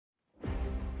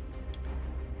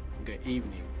Good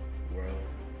evening,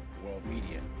 world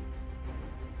media.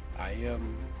 I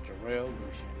am Jarrell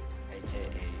Lucian, aka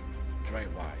Dre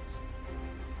Wise.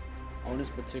 On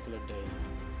this particular day,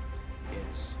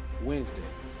 it's Wednesday,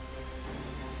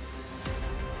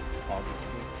 August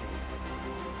 15th,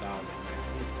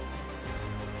 2019.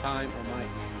 Time on my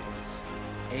end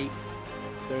is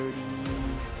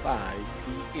 8:35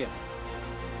 p.m.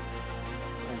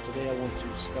 And today I want to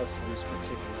discuss on this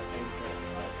particular anchor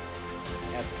of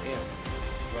FM,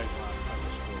 Dre Wise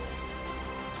underscore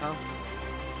Compton.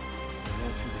 I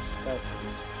want to discuss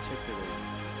this particular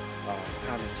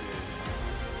commentary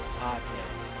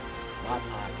podcast, my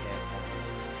podcast on this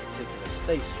particular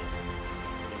station,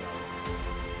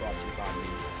 brought to you by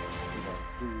me,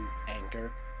 through Anchor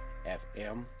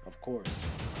FM, of course.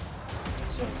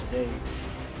 So today,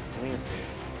 Wednesday,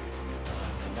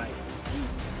 tonight is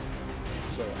evening.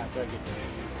 So after I get done,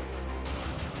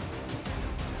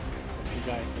 I want you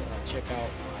guys to check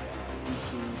out my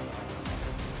YouTube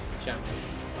channel,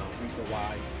 Reaper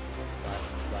Wise,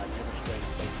 where I demonstrate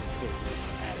basic fitness,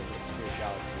 adequate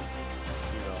spirituality.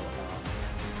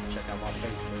 Check out my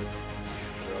Facebook,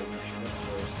 Jarrell Lucian, of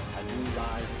course. I do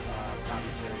live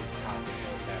commentary topics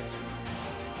on that too.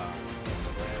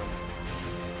 Instagram,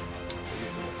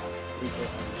 Reaper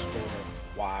underscore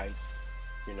Wise.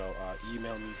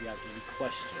 Email me if you have any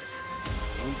questions.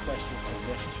 Any questions, or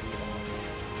message me on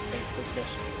Facebook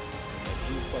Messenger.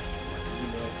 Any questions, my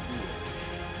email is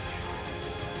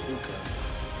Luca,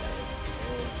 that is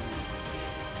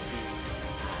LUCIA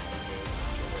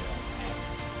at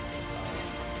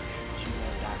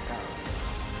gmail.com.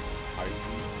 Or you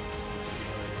can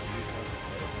it's Luca,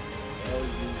 that is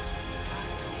LUCIA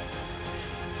at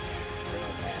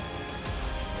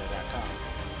gmail.com.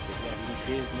 If you have any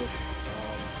business,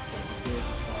 as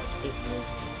far as fitness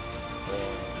or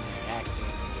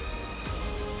acting,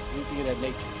 anything of that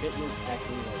nature, fitness,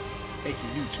 acting, or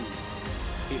basically YouTube,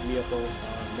 hit me up on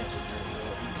Messenger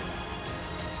or email.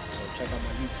 So check out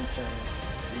my YouTube channel,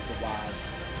 Reaper Wise,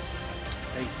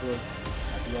 Facebook.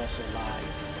 I do also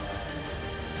live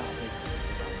topics,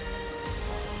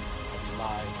 I do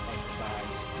live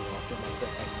exercise. I feel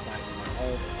myself exercise in my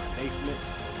home, in my basement.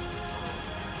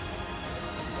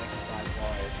 I do exercise as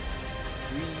far as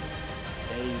 3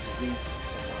 days a week,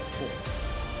 sometimes 4.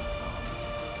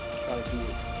 I try to do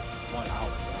it 1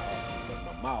 hour, but I also get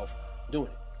my mouth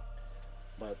doing it.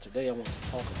 But today I want to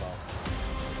talk about,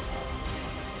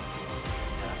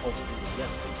 and I supposed to do it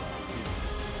yesterday, but I was busy.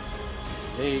 So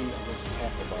today I'm going to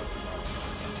talk about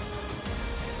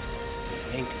the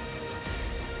anchor,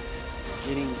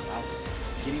 getting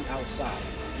outside,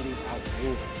 getting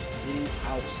outdoors. Getting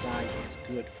outside is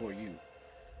good for you.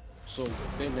 So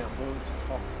then I'm going to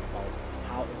talk about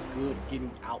how it's good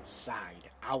getting outside,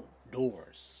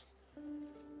 outdoors.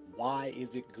 Why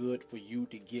is it good for you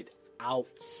to get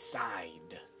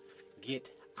outside?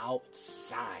 Get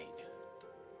outside.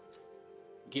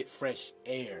 Get fresh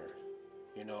air.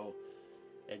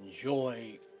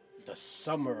 Enjoy the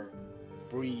summer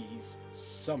breeze,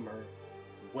 summer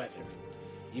weather.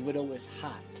 Even though it's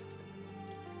hot.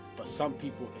 But some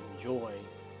people enjoy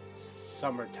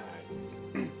summertime.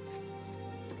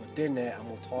 Within that, I'm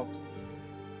going to talk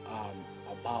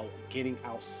about getting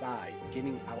outside,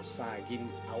 getting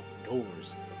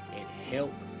outdoors, and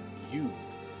help you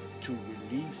to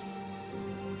release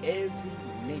every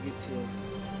negative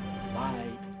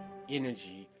vibe,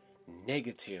 energy,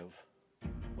 negative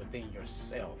within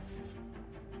yourself.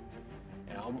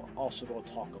 And I'm also going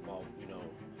to talk about,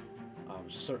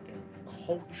 certain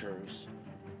cultures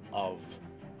of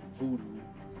voodoo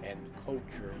and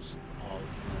cultures of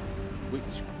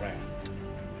witchcraft,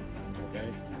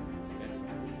 okay? And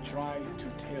try to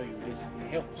tell you this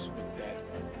helps with that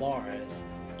as far as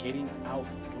getting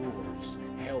outdoors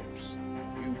helps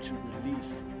you to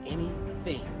release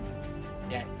anything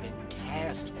that been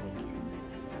cast on you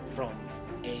from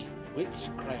a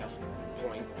witchcraft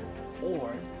point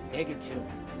or negative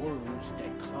words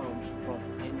that comes from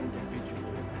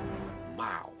individual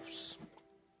mouths.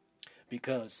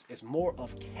 Because it's more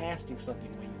of casting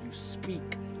something when you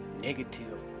speak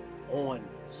negative on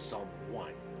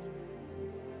someone.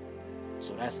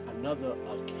 So that's another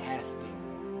of casting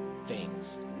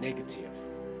things negative.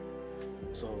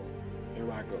 So here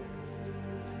I go.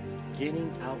 Getting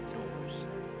outdoors,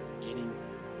 getting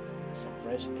some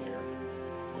fresh air,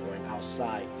 going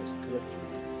outside is good for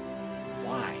you.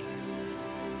 Why?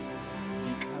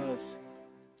 Because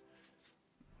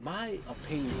my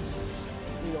opinion is,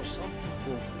 some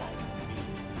people like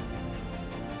being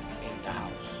in the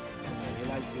house. Okay? They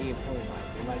like being home life.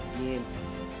 They like being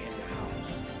in the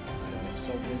house.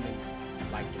 Some women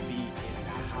like to be in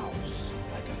the house,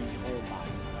 like to be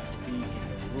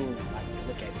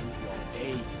look at TV all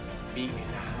day, be in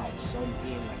the house. Some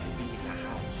men like to be in the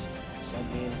house. Some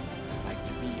men like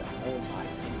to be a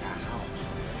homebody in the house.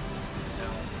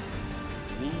 Now,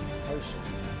 me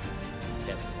personally,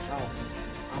 that how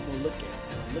I'm gonna look at it.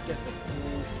 I'm looking at the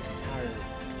whole entire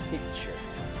picture.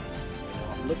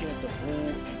 I'm looking at the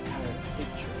whole entire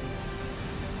picture.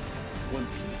 When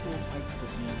people like to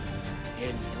be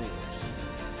indoors,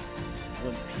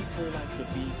 when people like to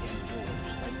be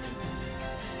indoors, like to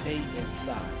stay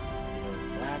inside,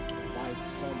 black and white,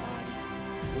 somebody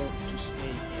want to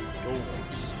stay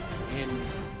indoors in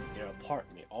their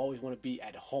apartment, always want to be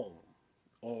at home,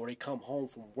 or they come home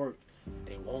from work,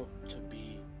 they want to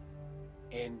be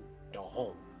in the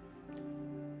home,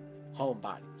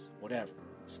 homebodies, whatever.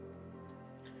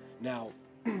 Now,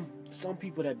 some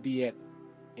people that be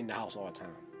in the house all the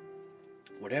time,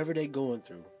 whatever they're going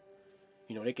through,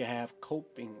 they can have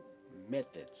coping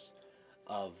methods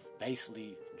of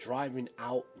basically driving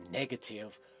out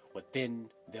negative within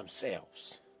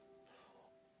themselves,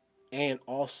 and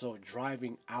also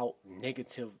driving out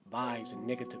negative vibes and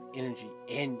negative energy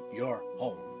in your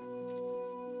home.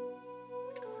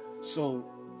 So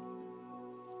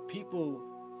people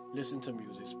listen to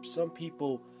music. Some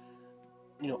people,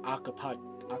 occupy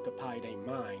their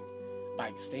mind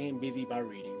by staying busy, by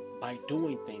reading, by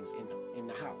doing things in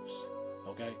the house.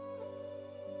 Okay?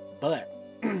 But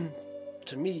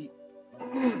to me,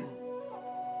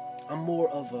 I'm more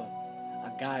of a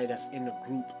guy that's in a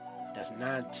group that's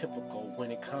non-typical when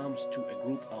it comes to a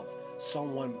group of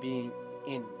someone being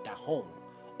in the home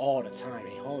all the time,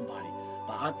 a homebody.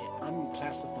 But I'm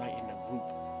classified in the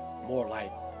group more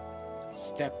like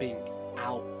stepping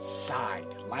outside,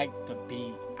 like to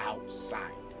be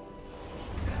outside.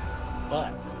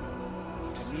 But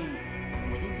to me,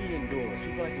 when you be indoors,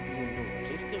 people like to be indoors.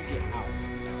 They still get out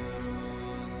nowadays,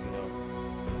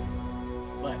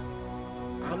 But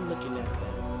I'm looking at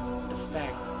the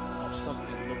fact of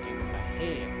something looking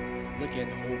ahead, looking at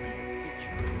the whole bigger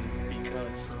picture.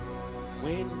 Because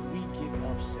when we get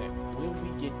upset, when we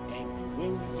get angry,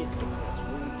 when we get depressed,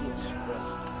 when we get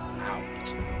stressed out,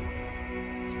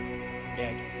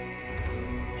 that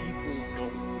people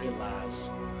don't realize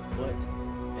what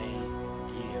they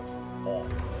give off.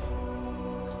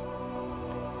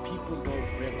 People don't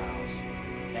realize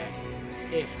that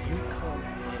if you come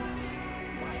in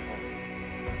my home,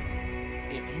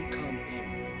 if you come in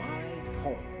my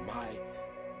home, my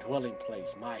dwelling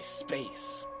place, my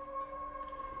space,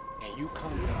 and you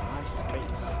come in my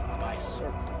space, my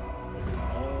circle, with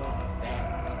all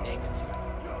that negative,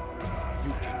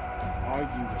 you can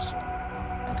argue with someone,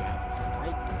 you can have a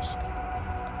fight with someone,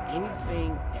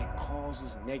 anything that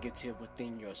causes negative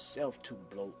within yourself to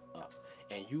blow up,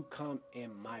 and you come in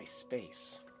my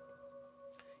space.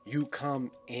 You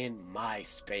come in my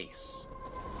space.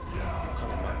 You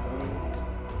come in my home.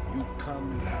 You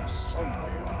come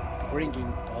somewhere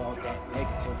bringing all that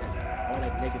negative that's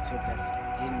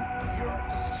in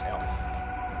yourself.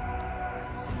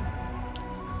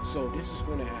 So this is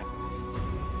going to happen.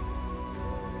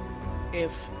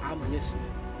 If I'm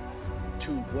listening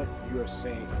to what you're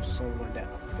saying of someone that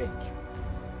offends you,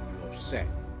 you're upset,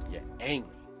 you're angry,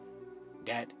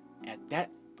 that at that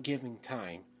given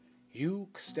time, you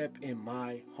step in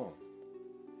my home,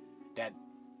 that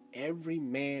every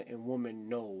man and woman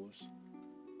knows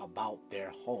about their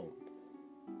home.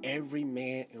 Every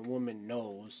man and woman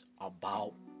knows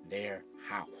about their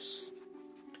house.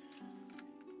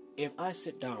 If I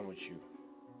sit down with you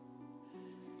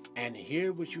and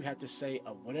hear what you have to say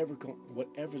of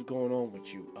whatever's going on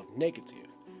with you of negative,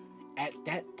 at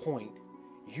that point,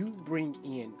 you bring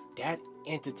in that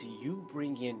entity, you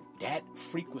bring in that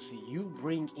frequency, you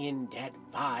bring in that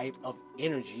vibe of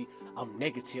energy of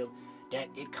negative, that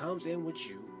it comes in with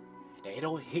you, that it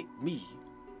don't hit me,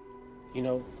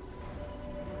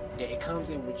 that it comes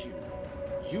in with you.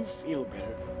 You feel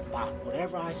better by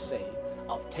whatever I say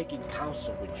of taking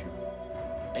counsel with you,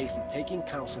 basically taking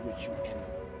counsel with you and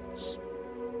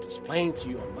explain to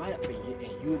you my opinion,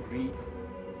 and you agree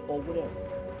or whatever.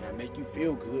 And I make you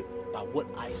feel good by what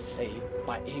I say,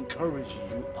 by encouraging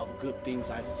you of good things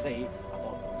I say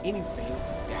about anything,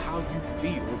 that how you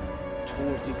feel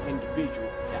towards this individual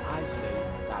that I say,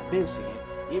 that I've been saying.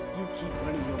 If you keep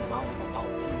running your mouth about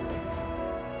people,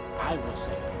 I will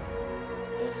say,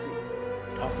 let's see,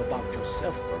 talk about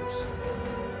yourself first.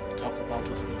 Talk about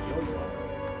what's in your yard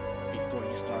before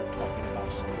you start talking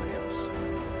about someone else.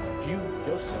 View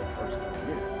yourself first in the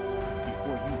mirror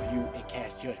before you view and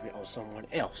cast judgment on someone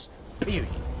else. Period.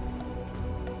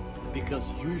 Because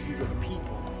usually with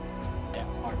people that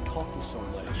are talking so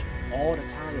much all the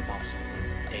time about someone,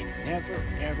 they never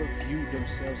ever view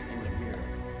themselves in the mirror.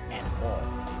 at all.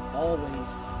 They always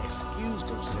excuse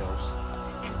themselves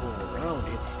and go around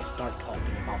it and start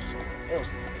talking about someone else.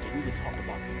 But they need to talk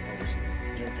about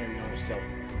their very own self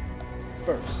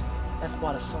first. That's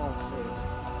why the song says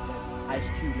that Ice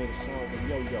Cube made a song with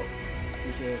Yo Yo.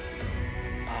 He said,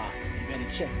 you better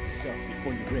check yourself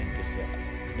before you wreck yourself.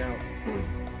 Now,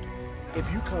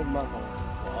 if you come to my home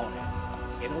with all that,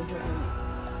 it don't just me,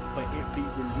 but it be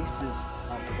releases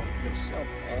from yourself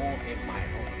all in my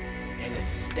home, and it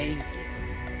stays there.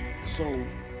 So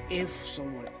if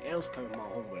someone else comes to my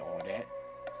home with all that,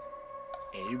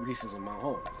 and it releases in my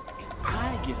home, and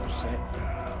I get upset,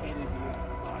 and it be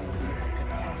a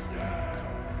catastrophe.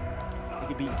 It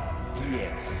could be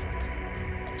BS.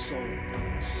 So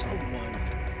someone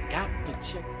got to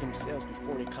check themselves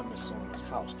before they come to someone's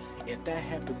house. If that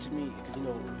happened to me,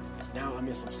 because now I'm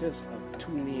in some sense of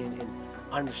tuning in and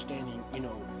understanding,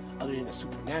 other than the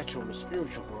supernatural, the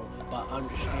spiritual world, but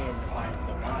understand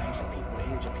the vibes of people, the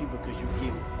energy of people, because you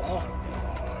give off them.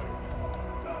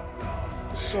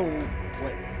 So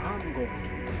what I'm going to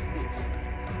do is this: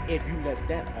 if you let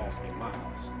that off in my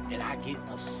house, and I get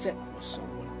upset with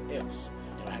someone else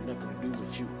that had nothing to do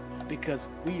with you, because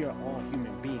we are all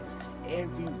human beings.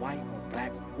 Every white or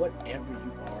black, whatever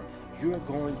you are, you're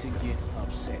going to get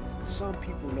upset. Some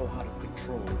people know how to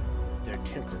control their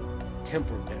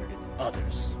temper better than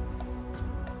others.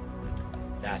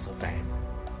 That's a fact.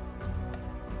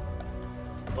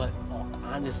 But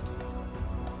honestly,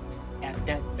 at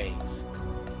that phase,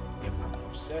 if I'm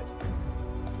upset,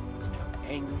 I'm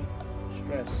angry,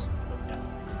 stressed, whatever,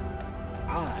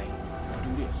 I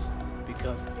do this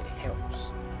because it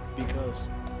helps. Because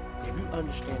if you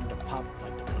understand the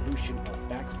the pollution of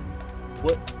factory,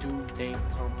 what do they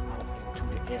pump out into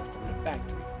the air from the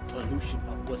factory? Pollution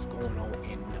of what's going on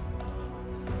in the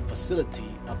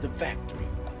facility of the factory.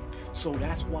 So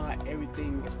that's why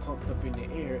everything is pumped up in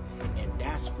the air, and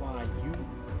that's why you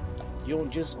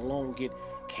don't just alone get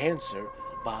cancer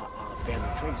by family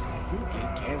traits. You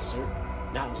get cancer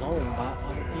not long by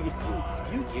eating food.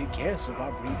 You get cancer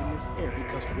by breathing this air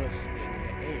because what's in the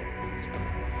air.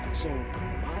 So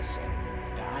myself,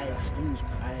 I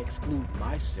exclude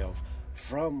myself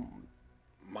from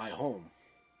my home.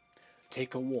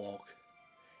 Take a walk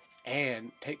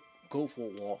and go for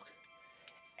a walk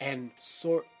and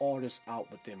sort all this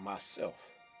out within myself.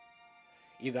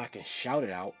 Either I can shout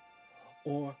it out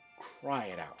or cry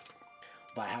it out.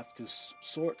 But I have to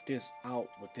sort this out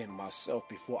within myself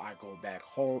before I go back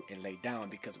home and lay down.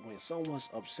 Because when someone's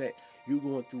upset, you're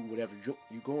going through whatever you're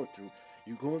going through.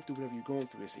 You're going through whatever you're going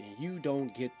through, and you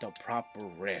don't get the proper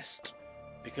rest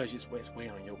because it's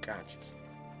weighing on your conscience.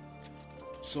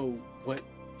 So what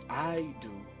I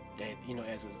do, that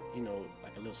as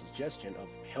like a little suggestion of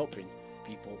helping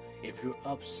people, if you're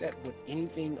upset with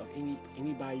anything of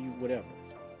anybody, whatever,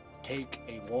 take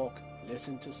a walk,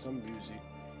 listen to some music,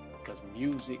 because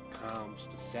music calms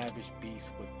the savage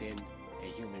beast within a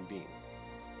human being.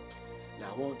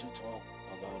 Now I want to talk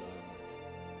about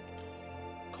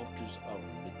cultures of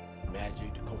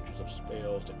magic, the cultures of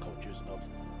spells, the cultures of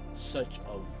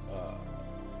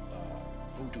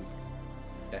voodoo.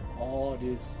 That all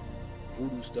this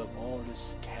voodoo stuff, all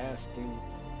this casting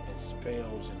and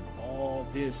spells, and all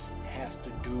this has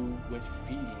to do with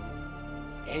feeding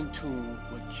into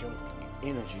with your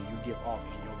energy you give off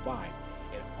in your vibe.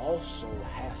 It also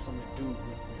has something to do with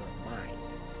your mind.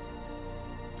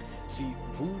 See,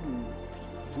 voodoo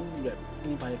that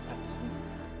anybody practices voodoo,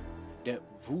 that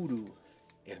voodoo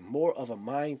is more of a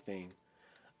mind thing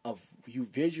of you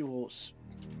visuals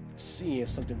seeing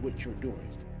something what you're doing,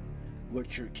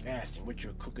 what you're casting, what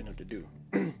you're cooking up to do.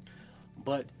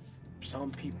 But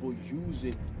some people use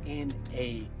it in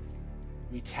a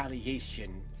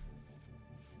retaliation,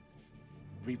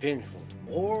 revengeful,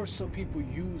 or some people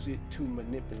use it to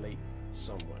manipulate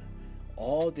someone.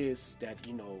 All this that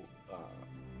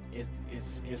is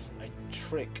a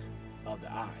trick of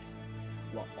the eye.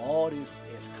 Well, all this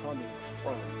is coming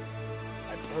from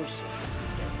a person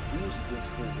that uses this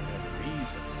for whatever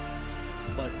reason.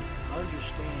 But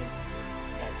understand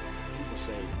that people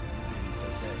say you've been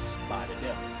possessed by the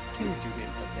devil, you've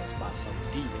been possessed by some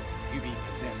demon, you've been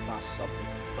possessed by something.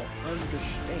 But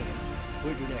understand,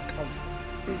 where did that come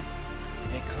from?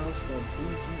 It comes from who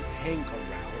you hang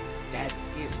around that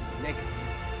is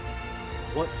negative.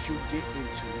 What you get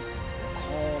into will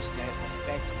cause that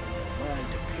effect on your mind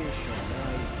to pierce your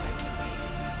mind like a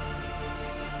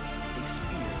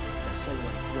spear that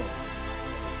someone throws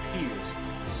and pierce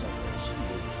someone's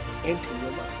shield into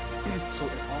your mind. So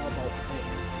it's all about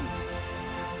planting seeds.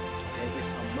 Okay, it's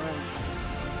a mind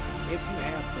thing. If you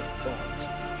have the thought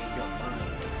in your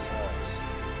mind to cause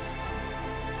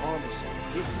harm to someone,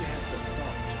 if you have the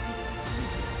thought to be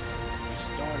wicked, you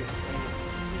started planting the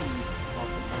seeds of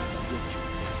the mind of what you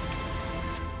think.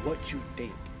 What you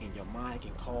think in your mind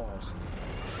can cause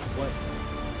what you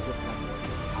look like on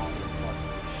your outer part of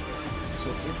your shell. So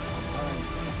it's a mind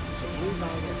thing. So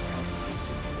anybody that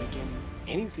practices Wiccan,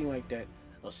 anything like that,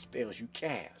 of spells you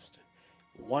cast.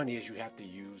 One is you have to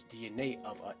use DNA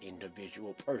of an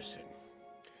individual person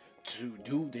to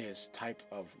do this type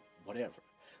of whatever.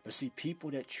 But see,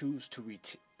 people that choose to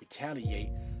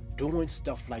retaliate doing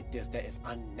stuff like this that is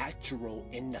unnatural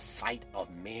in the sight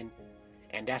of men,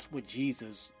 and that's what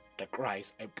Jesus, the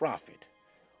Christ, a prophet,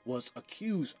 was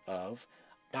accused of,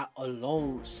 not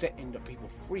alone setting the people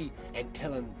free and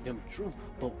telling them truth,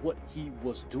 but what he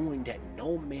was doing that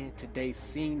no man today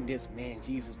seeing this man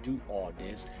Jesus do all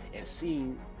this, and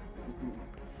seeing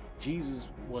Jesus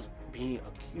was being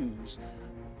accused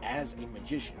as a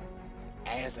magician,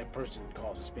 as a person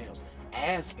causing spells,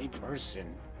 as a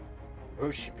person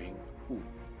worshiping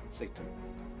Satan.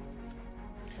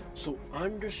 So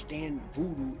understand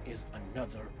voodoo is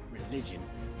another religion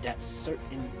that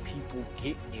certain people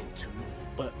get into,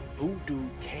 but voodoo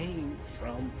came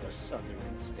from the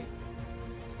southern state.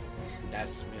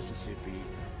 That's Mississippi,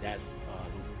 that's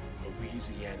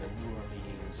Louisiana, New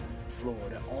Orleans,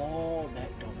 Florida, all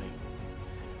that domain.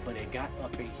 But it got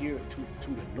up in here to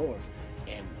the north,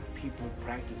 and people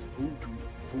practice voodoo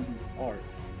art,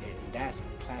 and that's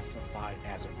classified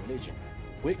as a religion.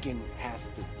 Wiccan has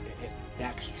to, its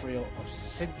backtrail of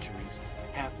centuries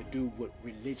have to do with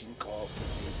religion called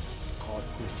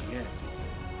Christianity.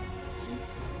 See,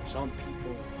 some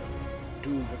people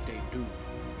do what they do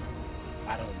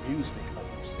out of amusement of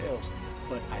themselves,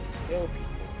 but I tell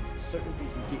people, certain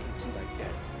things you get into like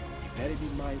that, you better be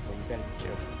mindful, you better be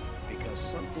careful, because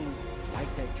something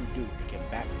like that you do, it can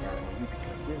backfire on you,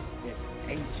 because this is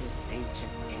ancient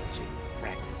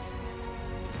practice.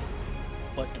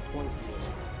 But the point is,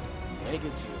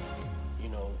 negative,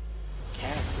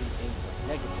 casting things of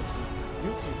negative. See,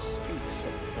 you can speak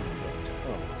something from your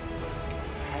tongue. You can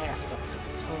pass something, because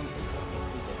the tongue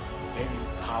is a very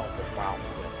powerful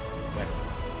weapon.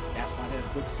 That's why that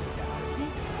book said that I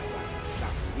read the Bible. I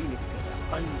stop reading it because I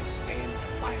understand the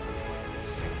Bible what it's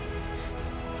saying.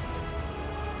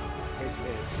 It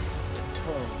said, the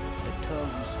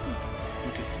tongue you speak,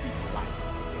 you can speak life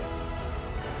or death.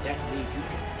 That means you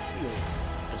can heal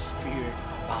the spirit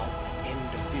about an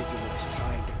individual that's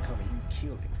trying to come and you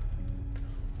kill him.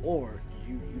 Or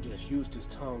you just use this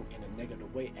tongue in a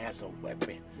negative way as a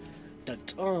weapon. The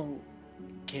tongue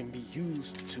can be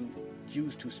used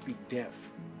to speak death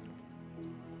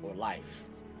or life.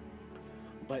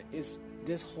 But it's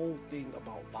this whole thing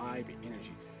about vibe and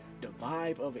energy. The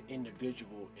vibe of an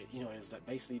individual, is like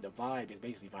basically the vibe is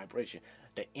basically vibration.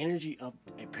 The energy of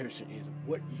a person is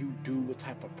what you do, what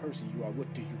type of person you are,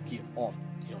 what do you give off,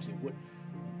 what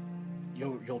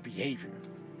your behavior.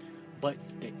 But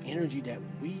the energy that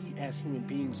we as human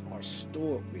beings are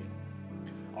stored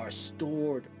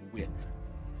with.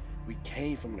 We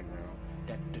came from the ground,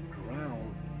 that the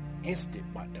ground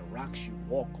instant by the rocks you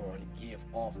walk on give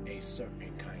off a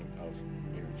certain kind of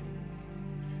energy.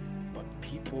 But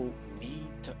people need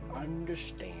to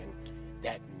understand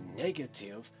that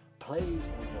negative plays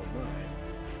on your mind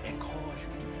and cause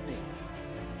you to think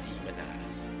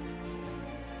demonized.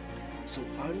 So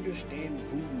understand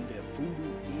voodoo, that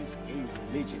voodoo is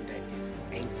a religion that is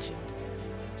ancient.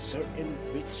 Certain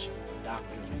witch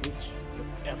doctors,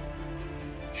 whatever,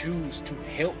 choose to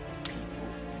help people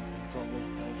from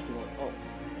what's going on.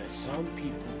 And some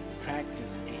people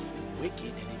practice a wicked,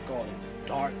 and they call it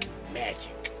dark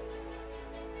magic.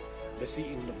 But see,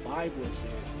 in the Bible it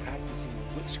says practicing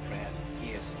witchcraft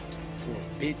is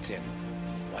forbidden.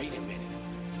 Wait a minute.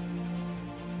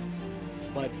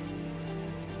 But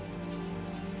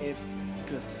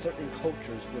because certain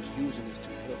cultures was using this to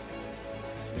help people.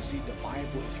 But see, the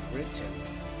Bible is written,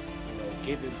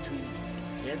 given to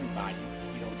everybody.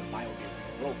 The Bible that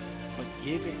we wrote, but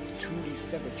give it to these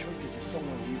 7 churches is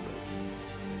someone you know.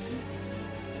 See,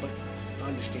 but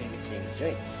understand the King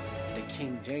James. The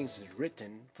King James is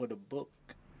written for the book,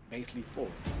 basically for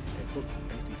the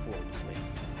slave.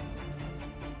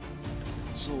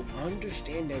 So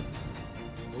understand that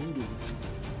voodoo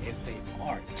is an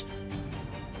art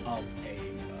of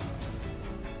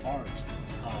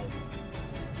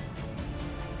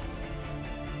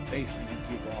basically you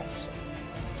give off something,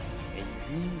 and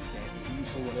you use that and use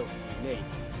someone else's DNA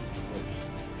for worse.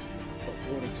 But in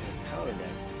order to counter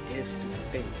that is to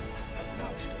think,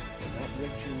 acknowledge them, and not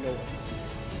let you know it,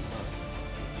 to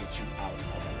get you out of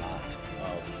a lot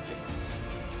of things.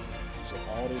 So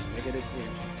all this negative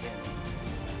energy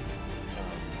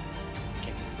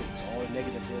can be fixed So all the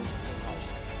negative goes in your house.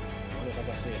 Like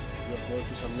I said, if you're going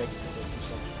through some negative, going through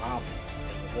some problem,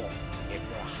 take a walk. If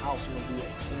your house, you want to do a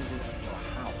cleansing of your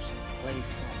house, play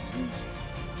some music.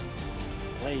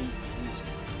 Play music.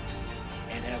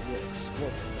 And have your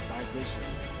extorting the vibration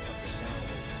of the sound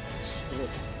of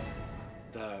extorting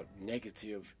the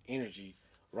negative energy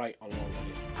right along with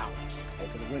it out.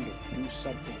 Open the window, do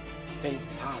something, think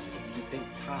positive. When you think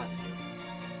positive,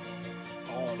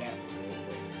 all that will go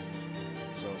away.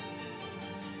 So,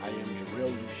 I am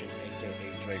Jarrell Lucian, aka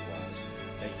Dre Wise.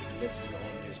 Thank you for listening on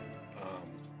this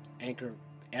Anchor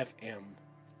FM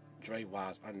Dre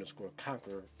Wise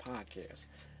 _Conqueror podcast.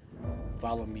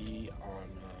 Follow me on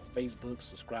Facebook,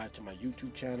 subscribe to my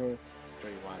YouTube channel,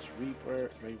 Dre Wise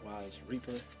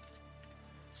Reaper.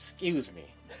 Excuse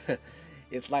me.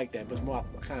 It's like that, but it's more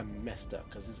kind of messed up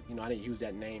because I didn't use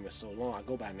that name in so long. I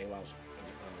go by the name when I was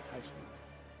in high school.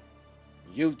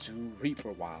 YouTube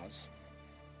Reaper Wise.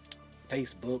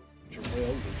 Facebook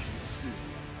Jarrell Lucian. Excuse me.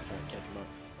 I'm trying to catch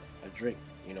a drink.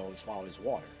 Swallow this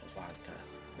water. That's why I kind of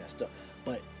messed up.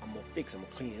 But I'm gonna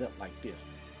clean it up like this.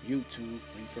 YouTube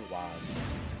Reaper Wise.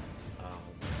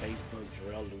 Facebook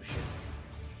Jarrell Lucian.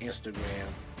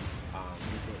 Instagram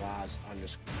Reaper Wise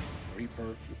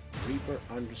Reaper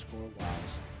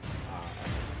 _Wise.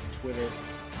 Twitter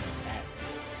at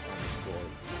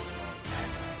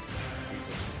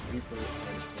Reaper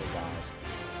 _Wise.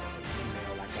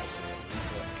 Email, like I said,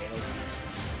 Jarrell@gmail.com.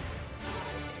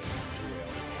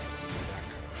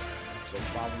 So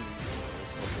follow me on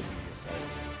social media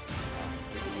sites.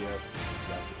 Hit me up if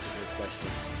you have a particular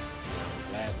question. I'll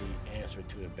gladly answer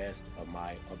to the best of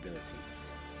my ability.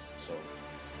 So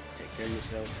take care of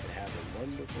yourself and have a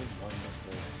wonderful,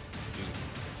 wonderful evening.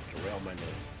 Jarrell, my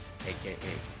name,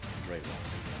 aka Dre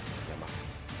Wise. I'm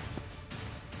out.